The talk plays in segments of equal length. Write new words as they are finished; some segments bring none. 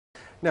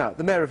Now,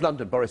 the Mayor of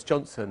London, Boris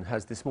Johnson,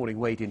 has this morning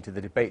weighed into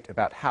the debate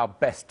about how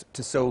best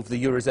to solve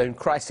the Eurozone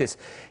crisis.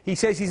 He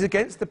says he's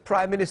against the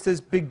Prime Minister's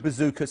big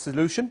bazooka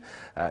solution,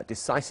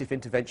 decisive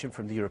intervention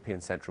from the European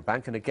Central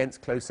Bank, and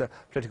against closer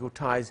political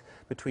ties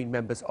between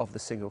members of the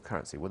single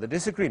currency. Well, the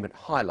disagreement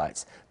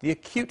highlights the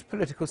acute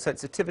political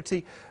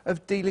sensitivity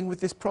of dealing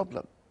with this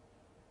problem.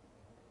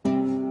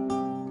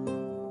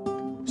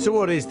 So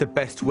what is the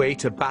best way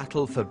to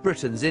battle for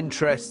Britain's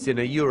interests in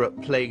a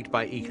Europe plagued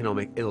by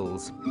economic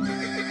ills?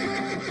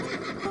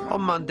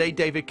 On Monday,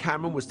 David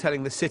Cameron was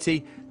telling the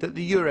city that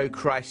the euro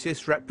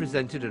crisis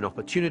represented an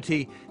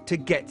opportunity to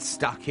get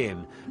stuck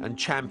in and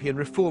champion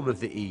reform of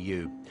the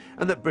EU,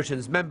 and that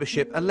Britain's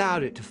membership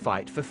allowed it to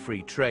fight for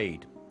free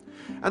trade.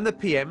 And the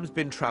PM's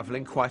been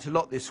travelling quite a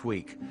lot this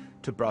week,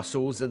 to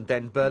Brussels and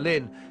then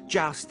Berlin,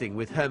 jousting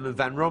with Herman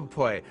Van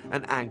Rompuy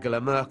and Angela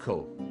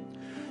Merkel.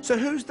 So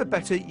who's the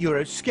better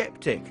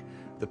Eurosceptic?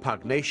 The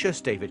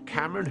pugnacious David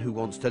Cameron, who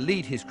wants to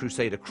lead his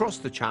crusade across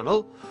the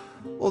Channel,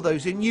 or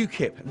those in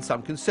UKIP and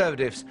some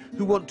Conservatives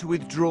who want to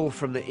withdraw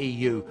from the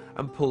EU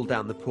and pull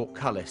down the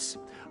portcullis,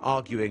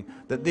 arguing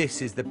that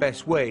this is the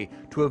best way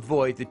to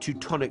avoid the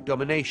Teutonic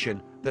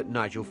domination that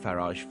Nigel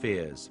Farage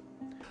fears.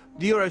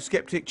 The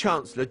Eurosceptic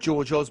Chancellor,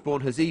 George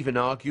Osborne, has even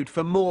argued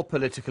for more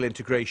political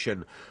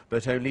integration,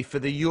 but only for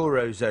the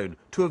Eurozone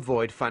to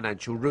avoid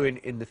financial ruin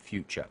in the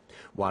future,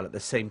 while at the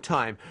same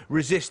time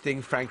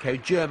resisting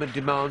Franco-German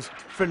demands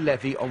for a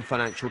levy on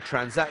financial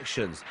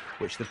transactions,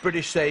 which the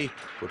British say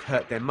would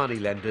hurt their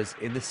moneylenders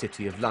in the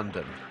City of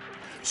London.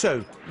 So,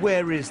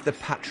 where is the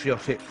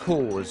patriotic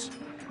cause?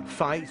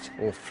 Fight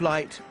or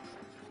flight?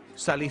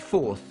 Sally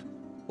forth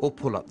or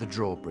pull up the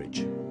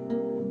drawbridge?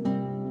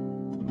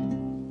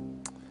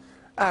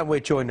 And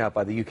we're joined now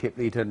by the UKIP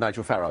leader,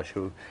 Nigel Farage,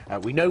 who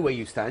we know where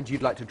you stand.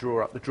 You'd like to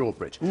draw up the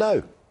drawbridge.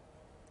 No.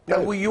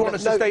 Well, you want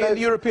us to stay in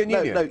the European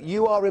Union? No,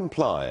 you are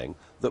implying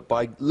that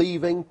by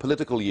leaving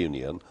political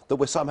union, that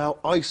we're somehow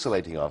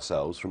isolating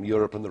ourselves from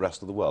Europe and the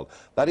rest of the world.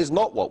 That is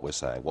not what we're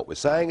saying. What we're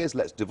saying is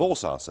let's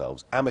divorce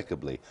ourselves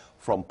amicably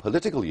from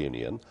political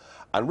union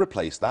and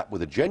replace that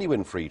with a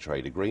genuine free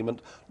trade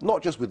agreement,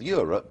 not just with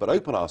Europe, but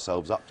open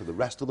ourselves up to the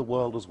rest of the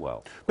world as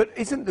well. But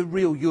isn't the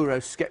real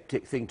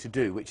Eurosceptic thing to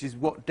do, which is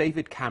what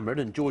David Cameron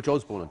and George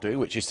Osborne are doing,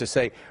 which is to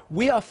say,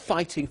 we are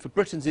fighting for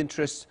Britain's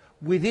interests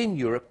within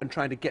Europe and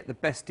trying to get the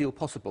best deal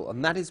possible,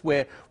 and that is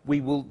where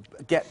we will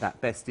get that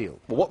best deal?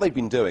 Well, what they've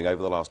been doing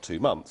over the last 2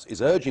 months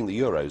is urging the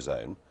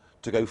Eurozone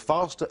to go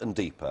faster and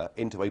deeper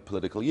into a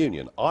political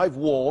union. I've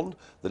warned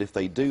that if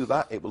they do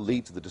that, it will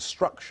lead to the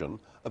destruction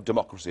of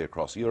democracy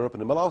across Europe,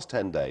 and in the last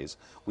 10 days,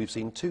 we've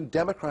seen 2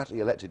 democratically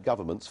elected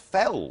governments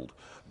felled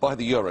by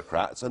the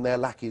Eurocrats and their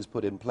lackeys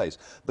put in place.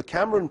 The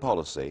Cameron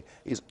policy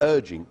is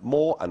urging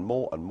more and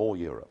more and more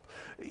Europe.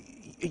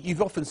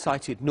 You've often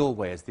cited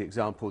Norway as the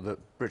example that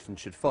Britain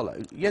should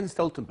follow. Jens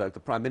Stoltenberg,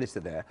 the Prime Minister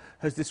there,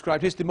 has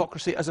described his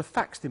democracy as a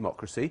fax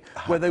democracy,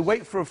 where they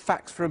wait for a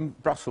fax from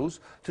Brussels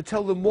to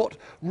tell them what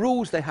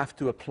rules they have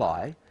to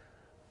apply,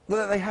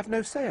 that they have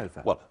no say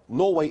over. Well,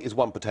 Norway is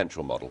one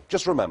potential model.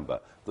 Just remember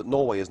that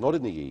Norway is not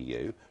in the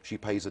EU. She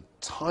pays a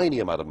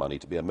tiny amount of money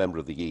to be a member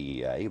of the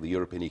EEA, the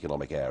European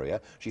Economic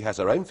Area. She has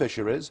her own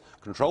fisheries,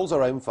 controls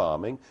her own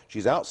farming.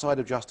 She's outside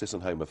of justice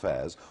and home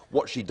affairs.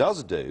 What she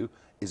does do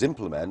is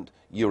implement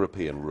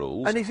European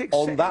rules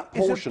on that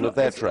portion of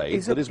their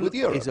trade that is with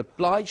Europe. Is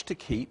obliged to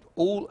keep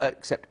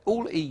accept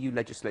all EU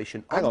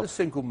legislation on the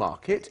single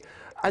market,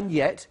 and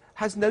yet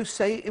has no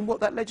say in what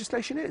that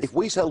legislation is. If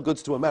we sell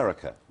goods to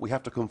America, we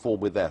have to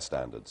conform with their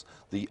standards.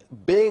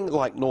 Being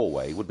like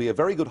Norway would be a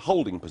very good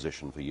holding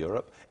position for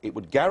Europe. It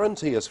would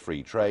guarantee us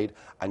free trade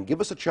and give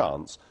us a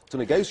chance to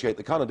negotiate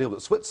the kind of deal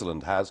that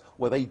Switzerland has,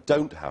 where they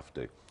don't have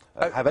to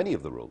have any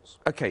of the rules.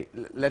 OK,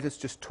 let us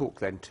just talk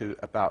then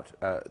about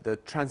the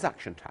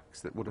transaction tax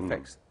that would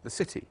affect the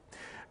city.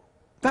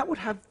 That would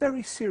have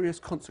very serious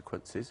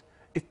consequences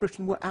if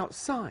Britain were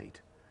outside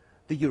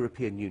the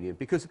European Union,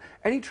 because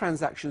any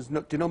transactions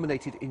not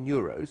denominated in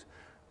euros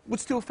would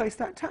still face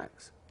that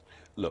tax.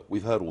 Look,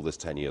 we've heard all this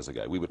 10 years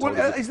ago. We were told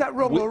is that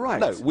wrong or right?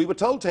 No, we were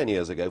told 10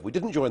 years ago if we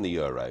didn't join the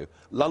euro,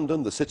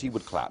 London, the city,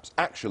 would collapse.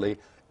 Actually,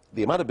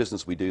 the amount of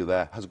business we do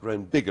there has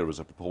grown bigger as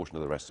a proportion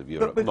of the rest of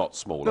Europe, not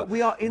smaller. But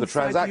we are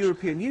inside the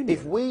European Union.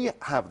 If we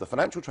have the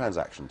financial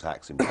transaction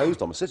tax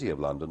imposed on the City of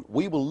London,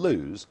 we will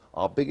lose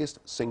our biggest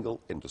single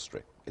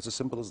industry. It's as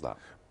simple as that.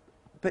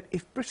 But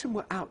if Britain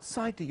were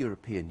outside the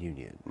European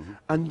Union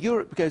and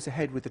Europe goes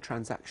ahead with the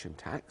transaction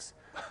tax,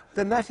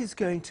 then that is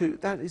going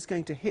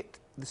to hit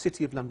the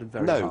City of London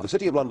very hard. No, the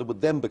City of London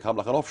would then become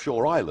like an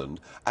offshore island,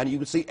 and you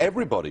would see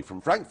everybody from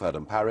Frankfurt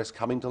and Paris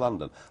coming to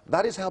London.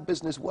 That is how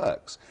business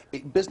works.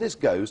 Business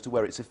goes to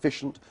where it's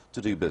efficient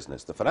to do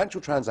business. The financial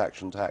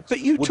transaction tax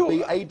would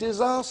be a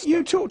disaster.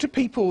 You talk to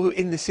people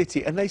in the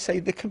city, and they say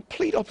the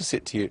complete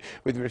opposite to you,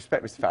 with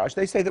respect, Mr Farage.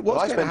 They say that what's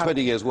going to happen... I spent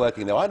 20 years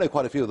working there. I know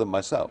quite a few of them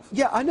myself.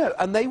 Yeah, I know.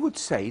 And they would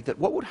say that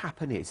what would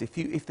happen is,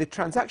 if the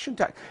transaction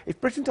tax... If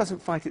Britain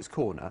doesn't fight its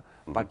corner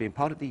by being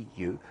part of the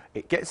EU.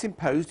 It gets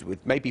imposed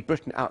with maybe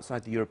Britain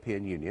outside the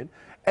European Union.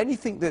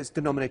 Anything that's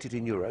denominated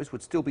in euros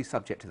would still be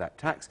subject to that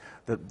tax.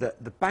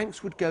 The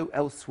banks would go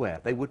elsewhere.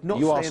 They would not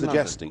stay in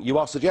London. You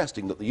are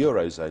suggesting that the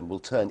Eurozone will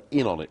turn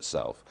in on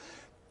itself.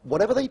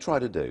 Whatever they try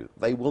to do,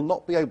 they will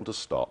not be able to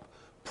stop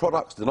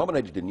products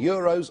denominated in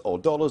euros or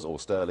dollars or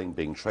sterling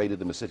being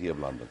traded in the City of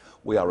London.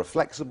 We are a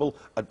flexible,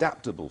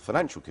 adaptable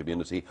financial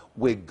community.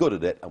 We're good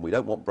at it, and we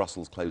don't want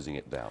Brussels closing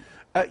it down.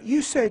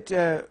 You said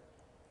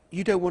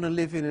you don't want to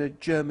live in a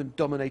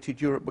German-dominated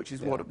Europe, which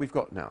is what we've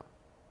got now.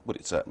 Well,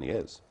 it certainly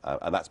is,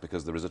 and that's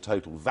because there is a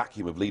total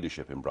vacuum of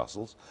leadership in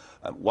Brussels.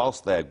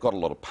 Whilst they've got a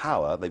lot of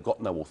power, they've got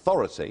no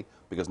authority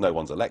because no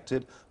one's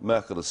elected.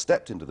 Merkel has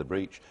stepped into the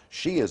breach.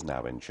 She is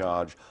now in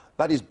charge.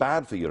 That is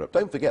bad for Europe.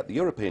 Don't forget, the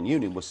European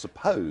Union was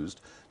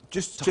supposed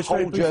to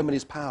hold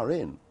Germany's power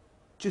in.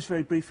 Just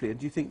very briefly,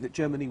 do you think that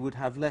Germany would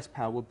have less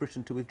power were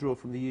Britain to withdraw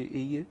from the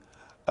EU?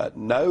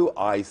 No,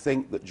 I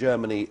think that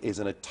Germany is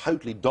in a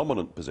totally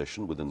dominant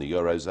position within the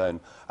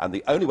Eurozone, and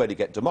the only way to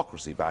get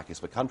democracy back is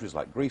for countries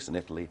like Greece and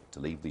Italy to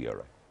leave the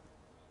Euro.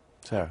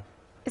 Sarah?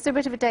 Is there a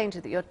bit of a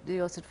danger that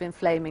you're sort of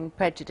inflaming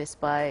prejudice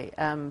by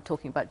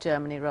talking about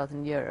Germany rather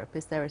than Europe?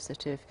 Is there a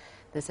sort of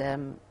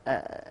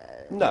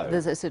No.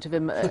 There's a sort of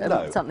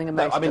No. something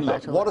emotional No, I mean,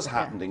 look, about what has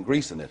happened in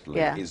Greece and Italy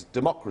is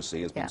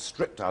democracy has been Yeah.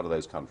 stripped out of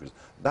those countries.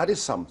 That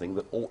is something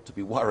that ought to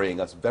be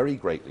worrying us very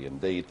greatly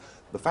indeed.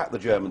 The fact the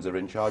Germans are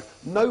in charge,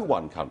 no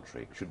one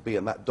country should be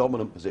in that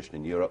dominant position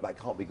in Europe. That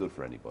can't be good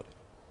for anybody.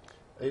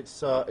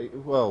 It's,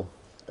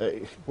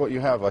 what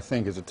you have, I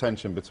think, is a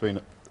tension between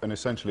an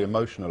essentially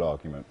emotional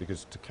argument,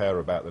 because to care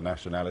about the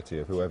nationality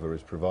of whoever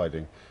is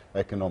providing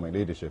economic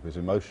leadership is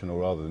emotional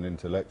rather than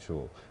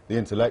intellectual. The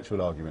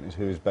intellectual argument is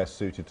who is best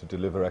suited to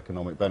deliver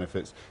economic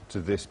benefits to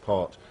this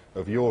part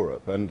of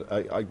Europe. And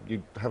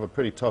you have a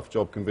pretty tough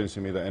job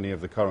convincing me that any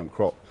of the current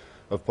crop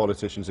of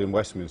politicians in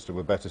Westminster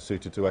were better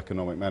suited to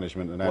economic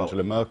management than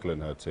Angela Merkel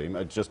and her team.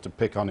 Just to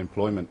pick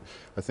unemployment,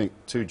 I think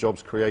 2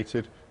 jobs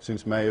created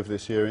since May of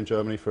this year in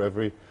Germany for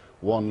every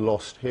 1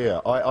 lost here.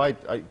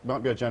 It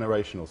might be a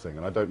generational thing,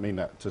 and I don't mean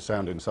that to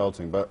sound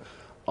insulting, but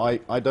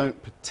I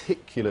don't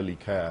particularly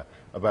care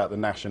about the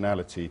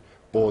nationality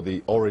or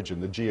the origin,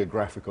 the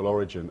geographical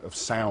origin of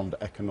sound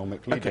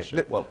economic leadership.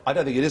 Okay. Well, I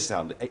don't think it is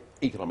sound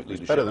economic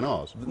leadership. It's better than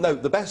ours. No,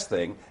 the best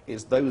thing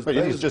is those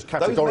just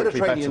categorically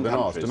better than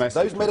ours,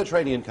 domestically. Those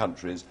Mediterranean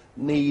countries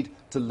need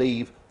to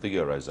leave the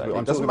Eurozone. I'm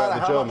It doesn't talking matter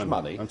about how much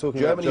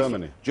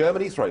money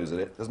Germany throws at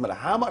it. Doesn't matter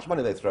how much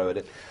money they throw at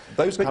it.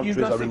 Those countries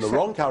are in the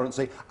wrong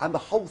currency, and the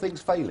whole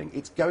thing's failing.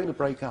 It's going to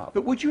break up.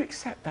 But would you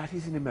accept that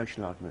is an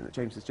emotional argument that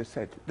James has just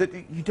said? That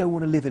you don't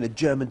want to live in a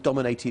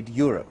German-dominated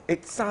Europe?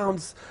 It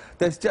sounds...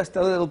 There's just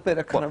a little bit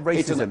of kind of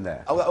racism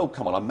there. Oh,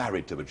 come on, I'm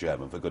married to a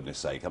German, for goodness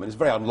sake. I mean, it's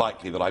very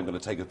unlikely that I'm going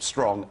to take a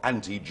strong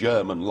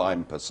anti-German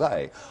line per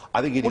se.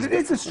 I think it is... Well, it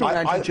is a strong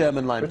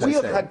anti-German line per se. We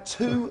have had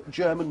 2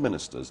 German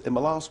ministers in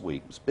the last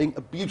week being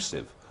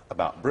abusive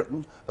about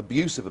Britain,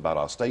 abusive about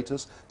our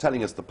status,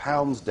 telling us the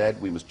pound's dead,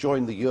 we must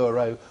join the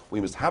euro, we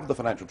must have the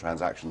financial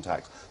transaction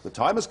tax. The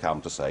time has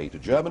come to say to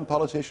German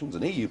politicians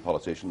and EU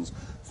politicians,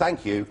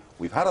 thank you,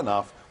 we've had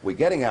enough, we're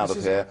getting out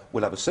of here,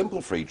 we'll have a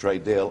simple free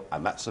trade deal,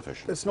 and that's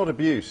sufficient. It's not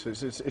abuse,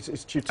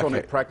 it's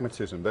Teutonic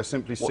pragmatism. They're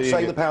simply seeing...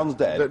 Saying the pound's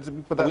dead?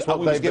 But that's what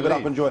they believe. Give it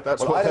up and join.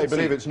 That's what they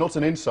believe. It's not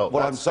an insult.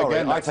 Well, I'm sorry,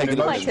 again, I take it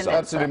as an insult.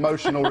 That's an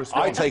emotional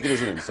response. I take it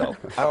as an insult,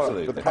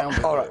 absolutely.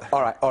 All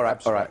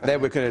right. There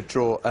we're going to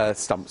draw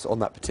stumps on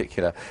that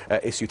particular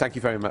issue. Thank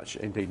you very much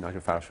indeed,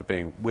 Nigel Farage, for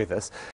being with us.